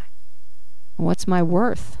am I? What's my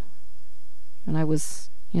worth? And I was,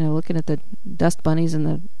 looking at the dust bunnies and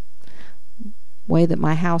the way that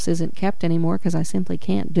my house isn't kept anymore because I simply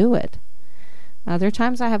can't do it. There are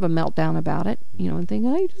times I have a meltdown about it, and think,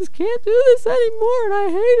 I just can't do this anymore, and I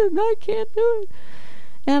hate it, and I can't do it.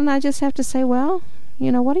 And I just have to say, well,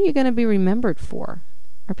 what are you going to be remembered for?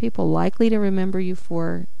 Are people likely to remember you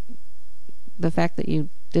for the fact that you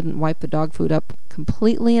didn't wipe the dog food up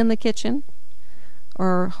completely in the kitchen?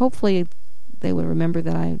 Or hopefully they would remember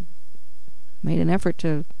that I made an effort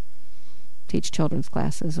to teach children's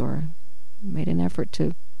classes, or made an effort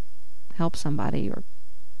to help somebody, or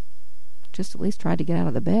just at least tried to get out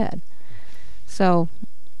of the bed. So,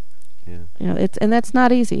 and that's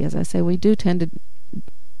not easy. As I say, we do tend to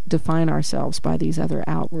define ourselves by these other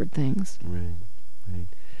outward things. Right.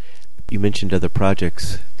 You mentioned other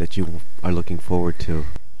projects that you are looking forward to.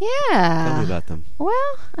 Yeah. Tell me about them.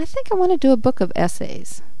 Well, I think I want to do a book of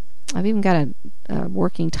essays. I've even got a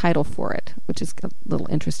working title for it, which is a little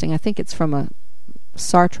interesting. I think it's from a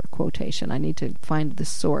Sartre quotation. I need to find the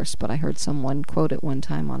source, but I heard someone quote it one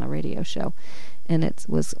time on a radio show, and it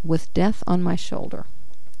was, "With death on my shoulder."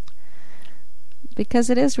 Because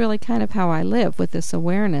it is really kind of how I live, with this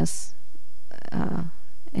awareness.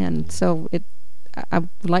 And so I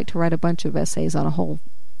would like to write a bunch of essays on a whole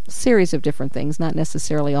series of different things, not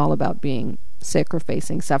necessarily all about being sick or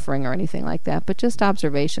facing suffering or anything like that, but just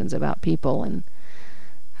observations about people and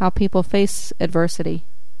how people face adversity,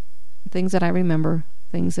 things that I remember,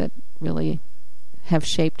 things that really have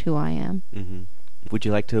shaped who I am. Mm-hmm. Would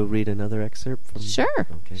you like to read another excerpt from? Sure.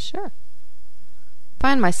 Okay. Sure. I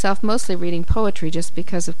find myself mostly reading poetry just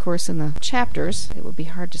because, of course, in the chapters it would be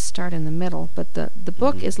hard to start in the middle, but the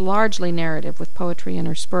book is largely narrative with poetry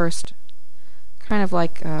interspersed, kind of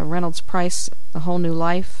like Reynolds Price, A Whole New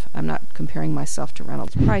Life. I'm not comparing myself to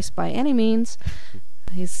Reynolds Price by any means.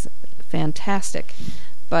 He's fantastic,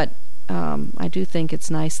 but I do think it's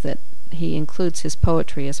nice that he includes his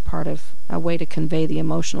poetry as part of a way to convey the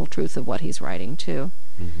emotional truth of what he's writing too.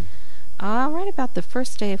 Mm-hmm. I'll write about the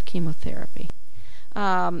first day of chemotherapy.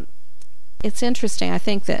 It's interesting. I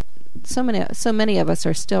think that so many of us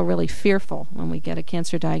are still really fearful when we get a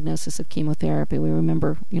cancer diagnosis of chemotherapy. We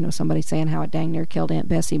remember, somebody saying how it dang near killed Aunt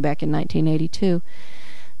Bessie back in 1982.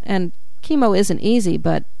 And chemo isn't easy,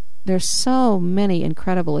 but there's so many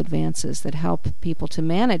incredible advances that help people to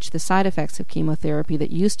manage the side effects of chemotherapy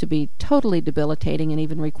that used to be totally debilitating and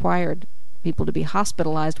even required people to be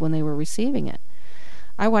hospitalized when they were receiving it.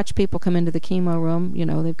 I watch people come into the chemo room,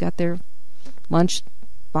 they've got their lunch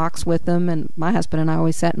box with them, and my husband and I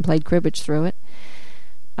always sat and played cribbage through it.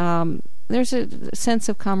 there's a sense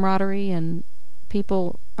of camaraderie, and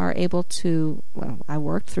people are able to, well, I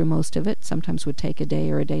worked through most of it, sometimes would take a day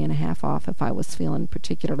or a day and a half off if I was feeling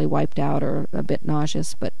particularly wiped out or a bit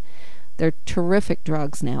nauseous, but they're terrific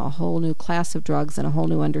drugs now, a whole new class of drugs and a whole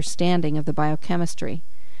new understanding of the biochemistry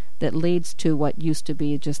that leads to what used to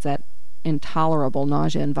be just that intolerable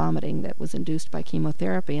nausea and vomiting that was induced by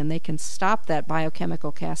chemotherapy, and they can stop that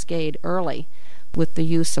biochemical cascade early with the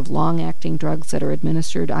use of long-acting drugs that are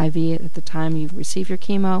administered IV at the time you receive your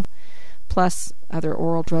chemo, plus other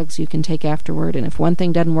oral drugs you can take afterward, and if one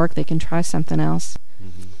thing doesn't work, they can try something else.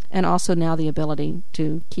 Mm-hmm. And also now the ability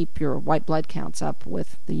to keep your white blood counts up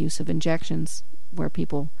with the use of injections, where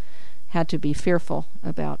people had to be fearful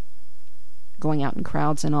about going out in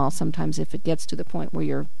crowds and all. Sometimes if it gets to the point where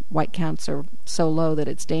your white counts are so low that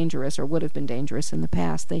it's dangerous or would have been dangerous in the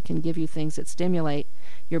past, they can give you things that stimulate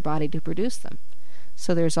your body to produce them.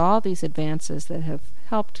 So there's all these advances that have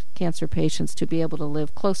helped cancer patients to be able to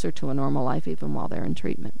live closer to a normal life even while they're in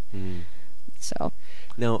treatment. So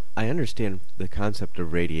now, I understand the concept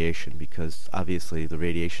of radiation, because obviously the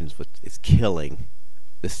radiation is what is killing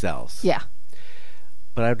the cells. Yeah.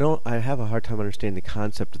 But I have a hard time understanding the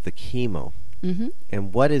concept of the chemo. Mm-hmm.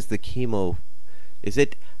 And what is the chemo? Is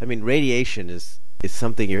it, I mean, radiation is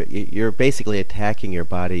something you're basically attacking your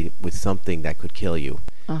body with something that could kill you.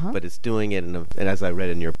 Uh-huh. But it's doing it and as I read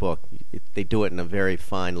in your book, they do it in a very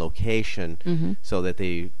fine location, mm-hmm. so that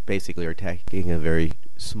they basically are attacking a very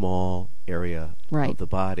small area of the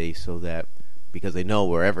body, so that, because they know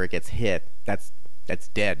wherever it gets hit, that's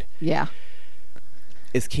dead. Yeah.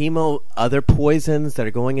 Is chemo other poisons that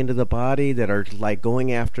are going into the body that are like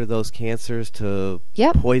going after those cancers to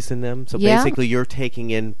poison them? So basically you're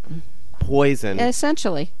taking in poison.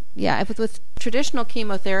 Essentially. Yeah, with traditional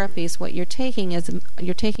chemotherapies, what you're taking is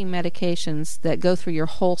you're taking medications that go through your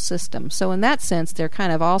whole system. So in that sense, they're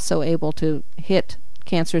kind of also able to hit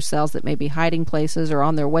cancer cells that may be hiding places or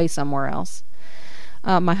on their way somewhere else.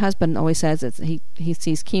 My husband always says he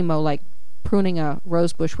sees chemo like pruning a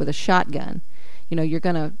rose bush with a shotgun. You know, you're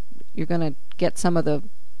gonna get some of the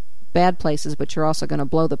bad places, but you're also gonna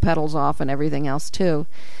blow the petals off and everything else too.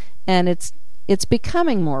 And it's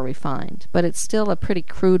becoming more refined, but it's still a pretty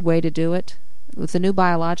crude way to do it. With the new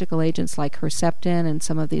biological agents like Herceptin and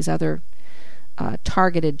some of these other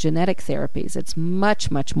targeted genetic therapies, it's much,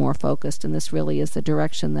 much more focused, and this really is the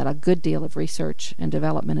direction that a good deal of research and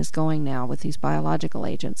development is going now with these biological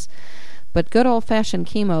agents. But good old-fashioned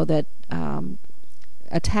chemo that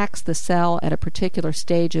attacks the cell at a particular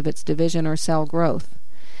stage of its division or cell growth.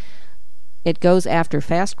 It goes after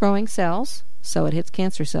fast-growing cells, so it hits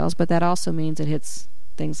cancer cells, but that also means it hits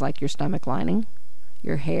things like your stomach lining,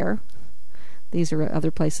 your hair. These are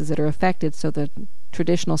other places that are affected, so the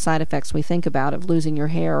traditional side effects we think about of losing your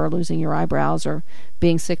hair or losing your eyebrows or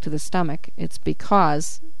being sick to the stomach, it's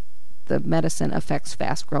because the medicine affects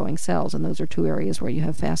fast-growing cells, and those are two areas where you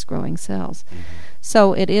have fast-growing cells. Mm-hmm.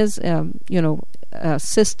 So it is, a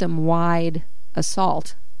system-wide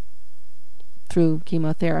assault through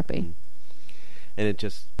chemotherapy. Mm. And it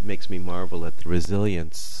just makes me marvel at the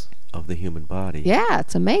resilience of the human body. Yeah,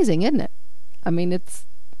 it's amazing, isn't it? I mean, it's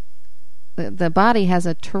the body has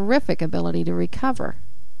a terrific ability to recover.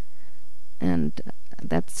 And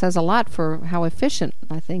that says a lot for how efficient,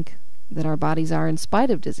 I think, that our bodies are in spite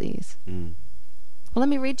of disease. Mm. Well, let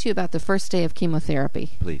me read to you about the first day of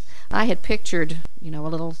chemotherapy. Please. I had pictured, a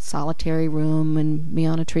little solitary room and me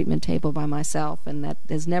on a treatment table by myself, and that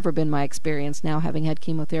has never been my experience now, having had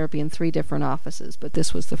chemotherapy in 3 different offices, but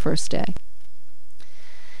this was the first day.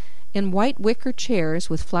 In white wicker chairs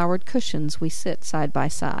with flowered cushions, we sit side by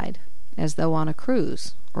side, as though on a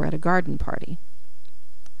cruise or at a garden party.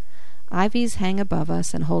 Ivies hang above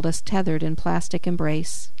us and hold us tethered in plastic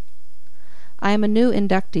embrace. I am a new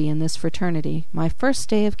inductee in this fraternity, my first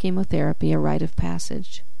day of chemotherapy a rite of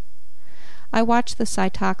passage. I watch the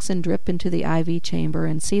Cytoxin drip into the IV chamber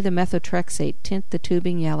and see the methotrexate tint the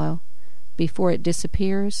tubing yellow before it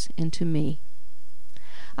disappears into me.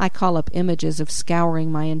 I call up images of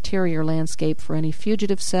scouring my interior landscape for any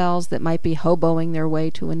fugitive cells that might be hoboing their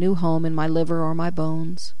way to a new home in my liver or my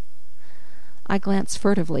bones. I glance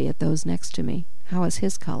furtively at those next to me. How is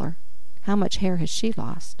his color? How much hair has she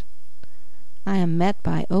lost? I am met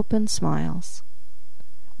by open smiles.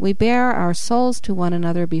 We bare our souls to one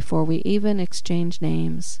another before we even exchange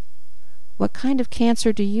names. What kind of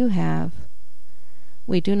cancer do you have?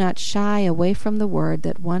 We do not shy away from the word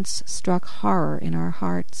that once struck horror in our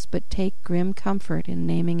hearts, but take grim comfort in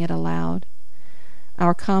naming it aloud.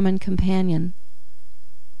 Our common companion.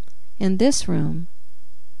 In this room,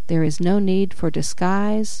 there is no need for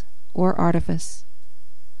disguise or artifice.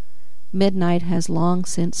 Midnight has long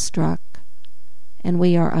since struck. and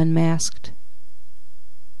we are unmasked.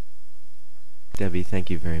 Debbie, thank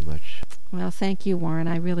you very much. Well, thank you, Warren.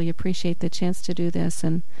 I really appreciate the chance to do this,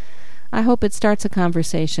 and I hope it starts a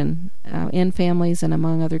conversation in families and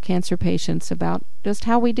among other cancer patients about just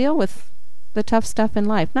how we deal with the tough stuff in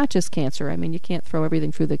life. Not just cancer. I mean, you can't throw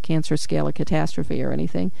everything through the cancer scale of catastrophe or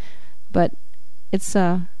anything, but it's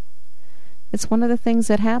one of the things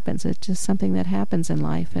that happens. It's just something that happens in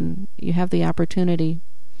life, and you have the opportunity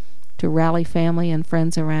to rally family and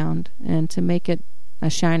friends around and to make it a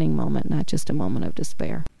shining moment, not just a moment of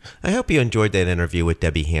despair. I hope you enjoyed that interview with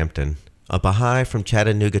Debbie Hampton, a Baha'i from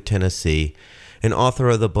Chattanooga, Tennessee, and author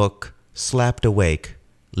of the book Slapped Awake,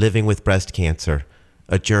 Living with Breast Cancer,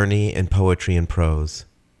 A Journey in Poetry and Prose.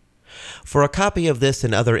 For a copy of this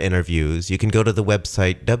and other interviews, you can go to the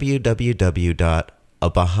website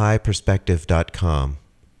www.abahaiperspective.com.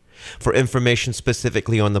 For information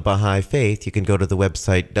specifically on the Baha'i Faith, you can go to the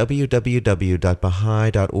website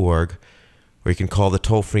www.baha'i.org, or you can call the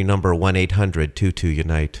toll-free number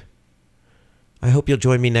 1-800-22-UNITE. I hope you'll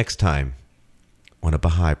join me next time on A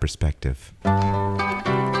Baha'i Perspective.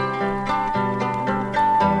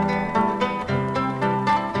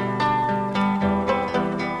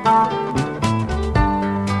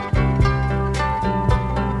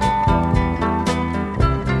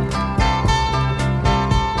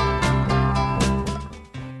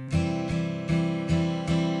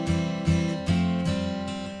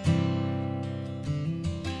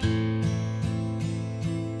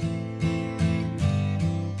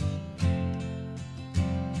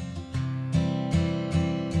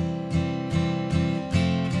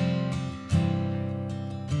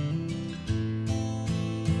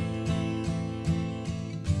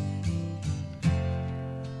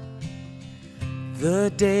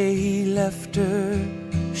 The day he left her,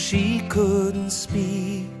 she couldn't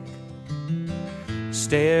speak.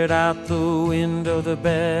 Stared out the window the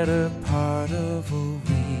better part of a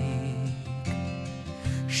week.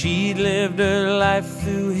 She'd lived her life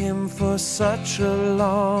through him for such a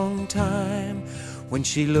long time. When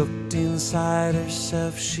she looked inside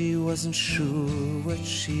herself, she wasn't sure what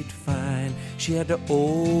she'd find. She had to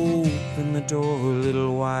open the door a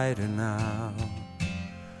little wider now.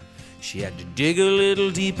 She had to dig a little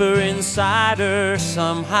deeper inside her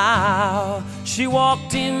somehow. She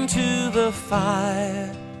walked into the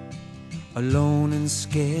fire, alone and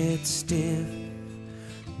scared stiff.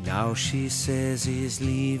 Now she says his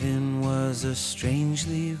leaving was a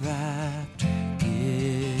strangely wrapped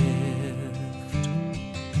gift.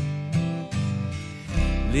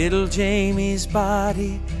 Little Jamie's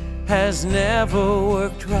body has never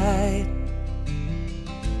worked right.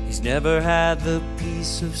 He's never had the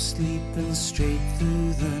peace of sleeping straight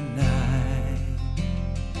through the night.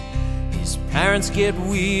 His parents get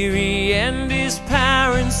weary and his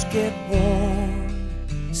parents get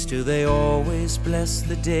worn. Still they always bless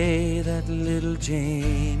the day that little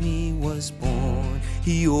Jamie was born.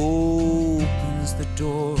 He opens the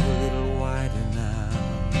door a little wider now,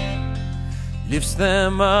 lifts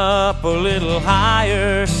them up a little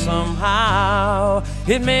higher somehow.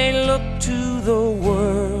 It may look to the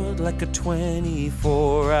world like a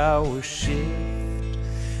 24-hour shift,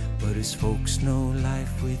 but his folks know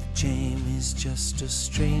life with Jamie's just a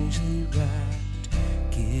strangely wrapped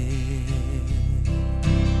gift.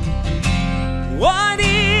 What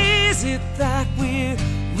is it that we're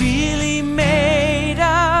really made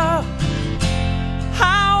of?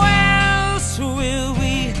 How else will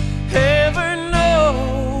we ever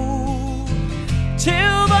know?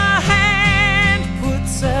 Till the hand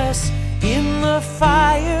puts us in the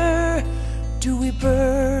fire, do we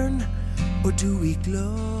burn or do we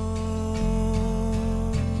glow?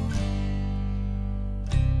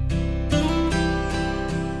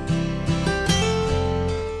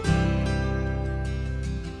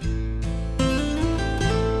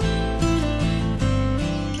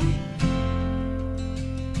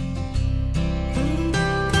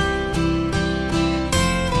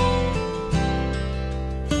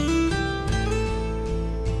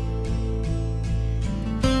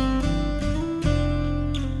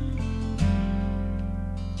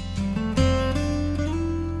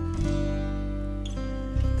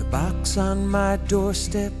 On my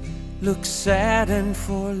doorstep looks sad and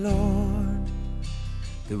forlorn.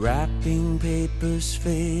 The wrapping paper's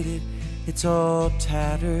faded, it's all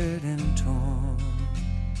tattered and torn.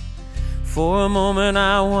 For a moment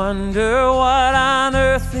I wonder what on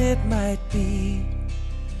earth it might be,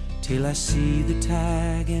 till I see the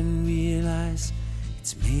tag and realize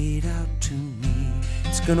it's made out to me.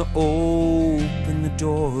 It's gonna open the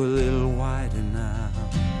door a little wider now,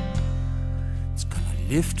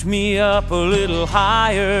 Lift me up a little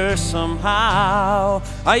higher somehow.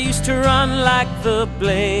 I used to run like the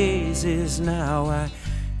blazes, now I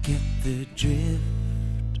get the drift.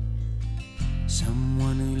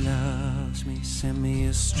 Someone who loves me sent me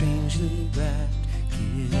a strangely wrapped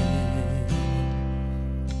gift.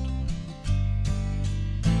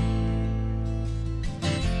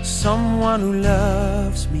 Someone who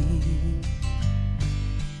loves me,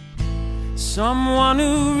 someone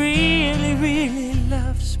who really, really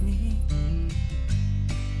loves me,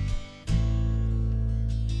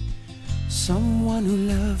 someone who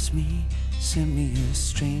loves me sent me a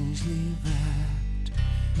strangely wrapped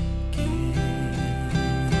gift.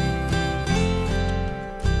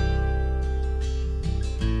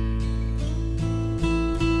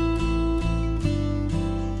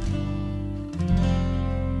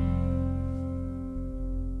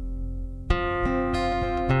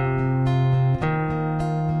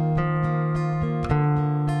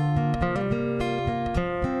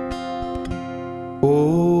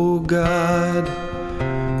 Oh God,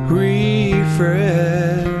 refresh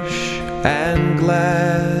and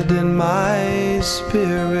gladden my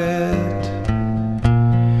spirit,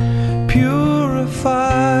 purify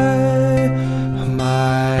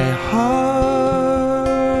my heart,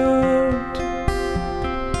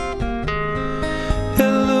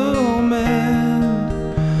 illumine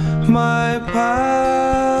my powers.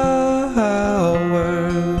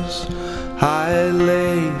 I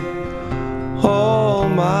lay all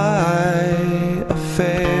my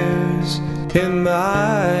affairs in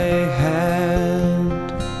thy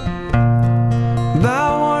hand.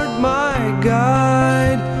 Thou art my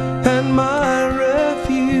guide and my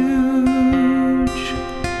refuge.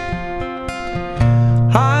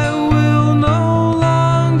 I will no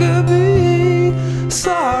longer be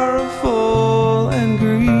sorrowful and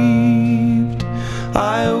grieved.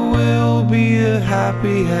 I will be a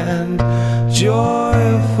happy and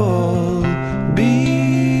joyful being.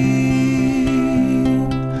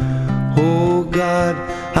 Oh God,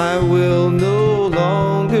 I will no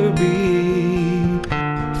longer be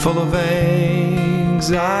full of anxiety,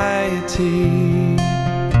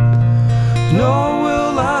 nor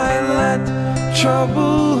will I let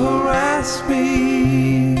trouble harass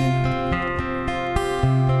me.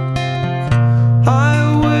 I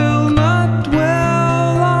will not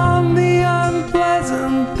dwell on the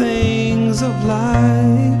unpleasant things of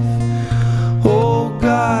life. Oh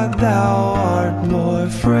God, thou art more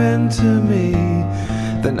friend to me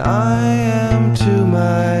than I am to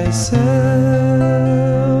myself.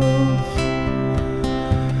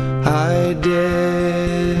 I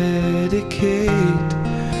dedicate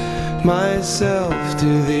myself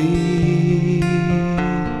to thee,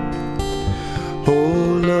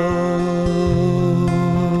 oh Lord.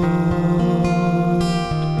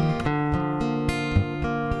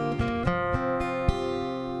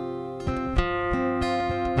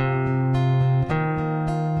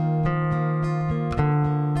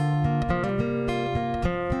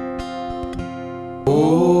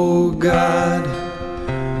 Oh God,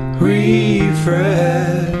 refresh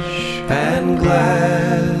and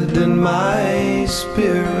gladden my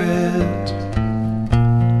spirit,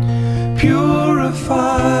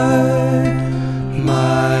 purify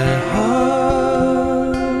my heart,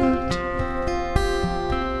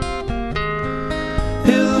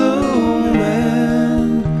 illumine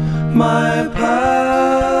my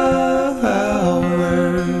powers.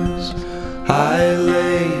 I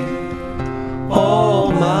lay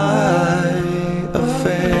all my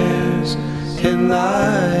affairs in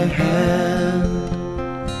thy hand.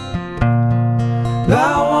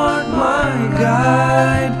 Thou art my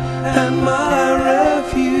guide and my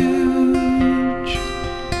refuge.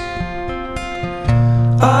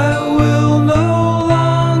 I will no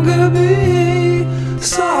longer be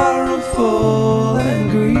sorrowful and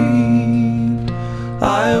grieved.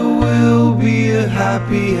 I will be a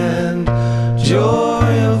happy and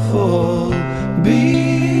joyful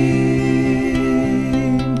being.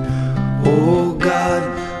 Oh God,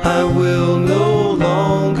 I will no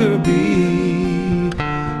longer be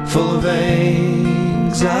full of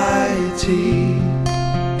anxiety,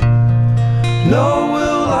 nor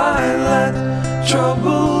will I let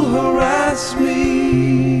trouble harass me.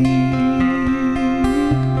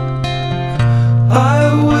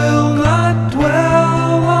 I will not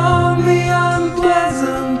dwell on the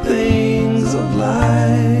unpleasant things of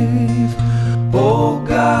life. Oh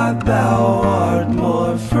God, thou art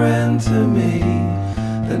more friend to me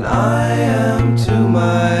than I am to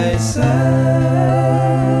myself.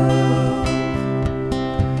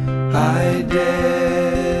 I dedicate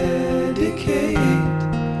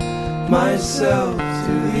myself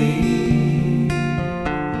to thee.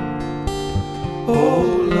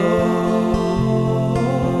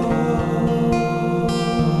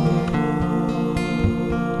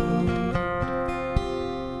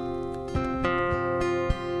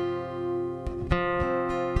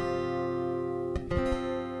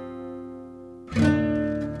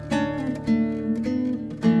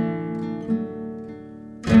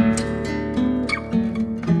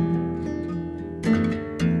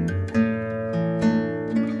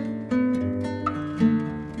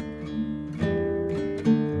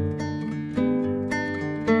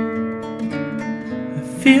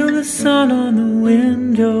 feel the sun on the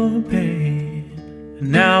window pane,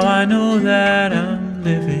 and now I know that I'm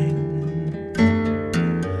living.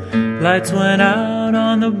 Lights went out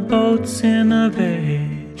on the boats in the bay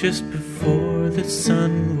just before the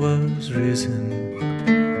sun was risen.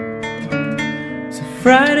 So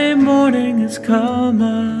Friday morning has come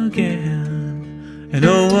again, and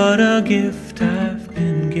oh, what a gift I've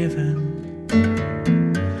been given.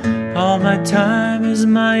 All my time is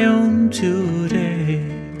my own today,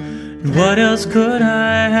 and what else could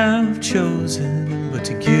I have chosen but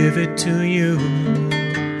to give it to you?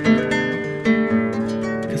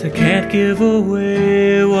 'Cause I can't give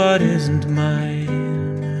away what isn't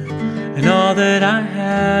mine, and all that I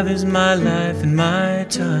have is my life and my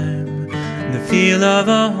time, and the feel of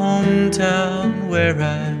a hometown where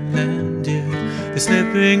I landed. The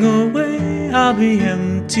slipping away, I'll be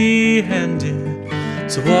empty-handed.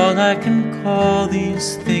 So all I can call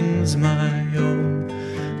these things my own,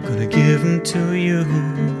 gonna give them to you.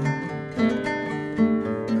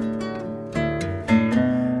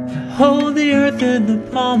 I hold the earth in the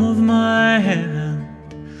palm of my hand,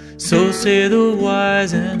 so say the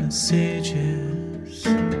wise and the sages.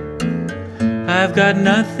 I've got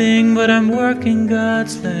nothing but I'm working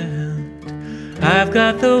God's land. I've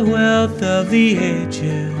got the wealth of the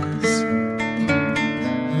ages.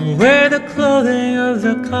 Wear the clothing of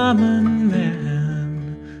the common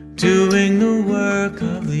man, doing the work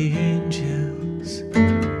of the angels.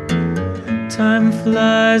 Time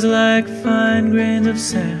flies like fine grains of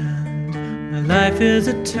sand. My life is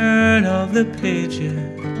a turn of the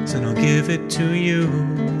pages, and I'll give it to you.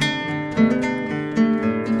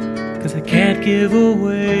 'Cause I can't give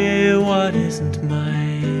away what isn't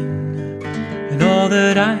mine, and all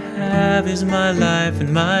that I have is my life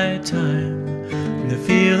and my time, the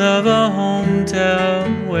feel of a hometown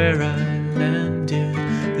where I landed.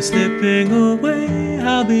 The slipping away,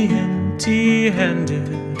 I'll be empty-handed.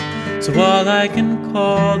 So all I can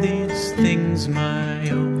call these things my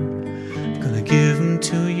own, gonna give them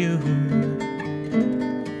to you.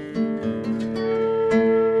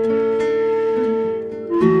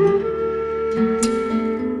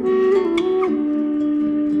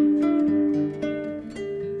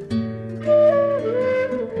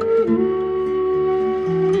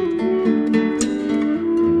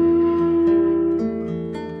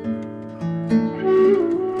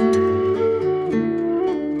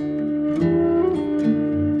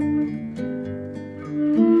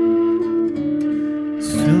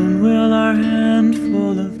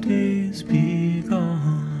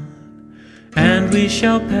 We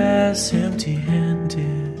shall pass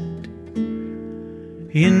empty-handed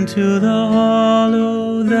into the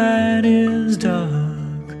hollow that is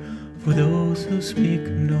dark for those who speak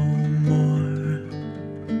no more.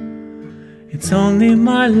 It's only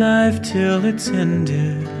my life till it's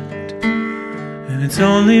ended, and it's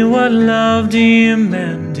only what love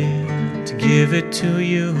demanded to give it to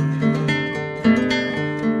you.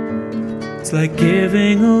 It's like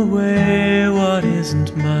giving away what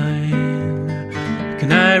isn't mine.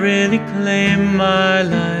 Can I really claim my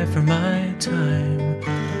life or my time,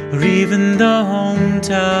 or even the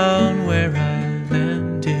hometown where I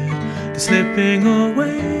landed? The slipping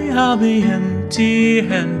away, I'll be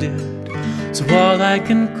empty-handed. So all I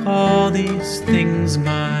can call these things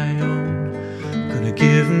my own, gonna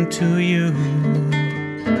give them to you.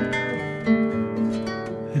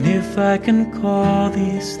 And if I can call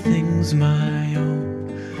these things my own,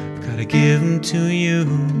 gotta give them to you.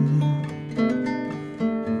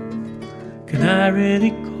 Can I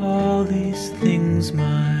really call these things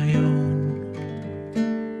my own?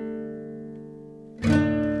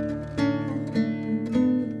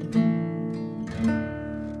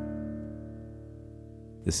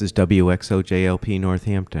 This is WXOJLP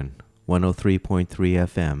Northampton, 103.3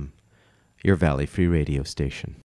 FM, your Valley Free Radio station.